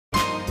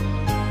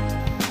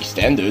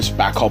EastEnders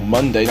back on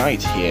Monday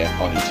night here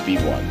on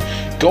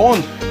ETV1.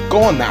 Go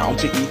on now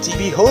to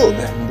ETV Hub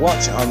and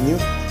watch our new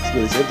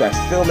exclusive that's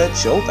film-ed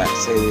show that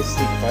series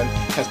super fun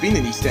has been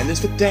in EastEnders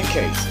for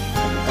decades,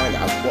 and you'll find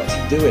out what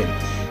he's doing.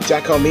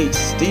 Jack on Meets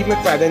Steve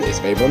McFadden is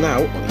available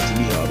now on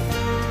ETV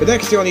Hub. But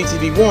next year on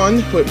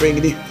ETV1, we're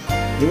bringing you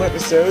a new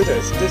episode,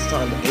 as this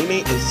time Amy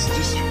is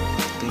just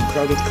being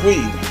crowned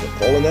queen, but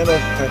Paul and Emma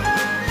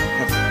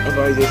have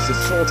advised us to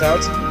sort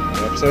out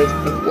an episode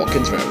of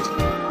Watkins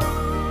Road.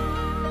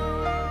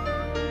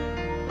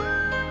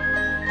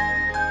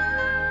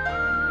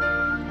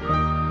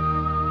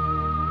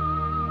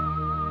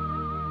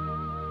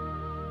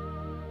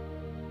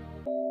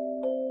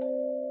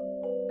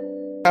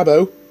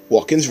 Abo,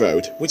 Watkins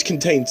Road, which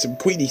contains some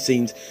queenie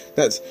scenes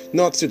that's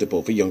not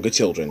suitable for younger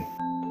children.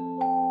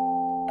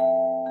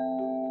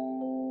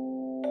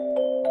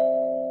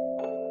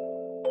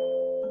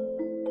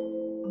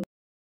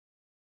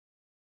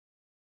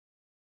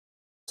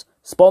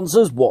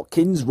 Sponsors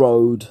Watkins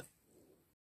Road.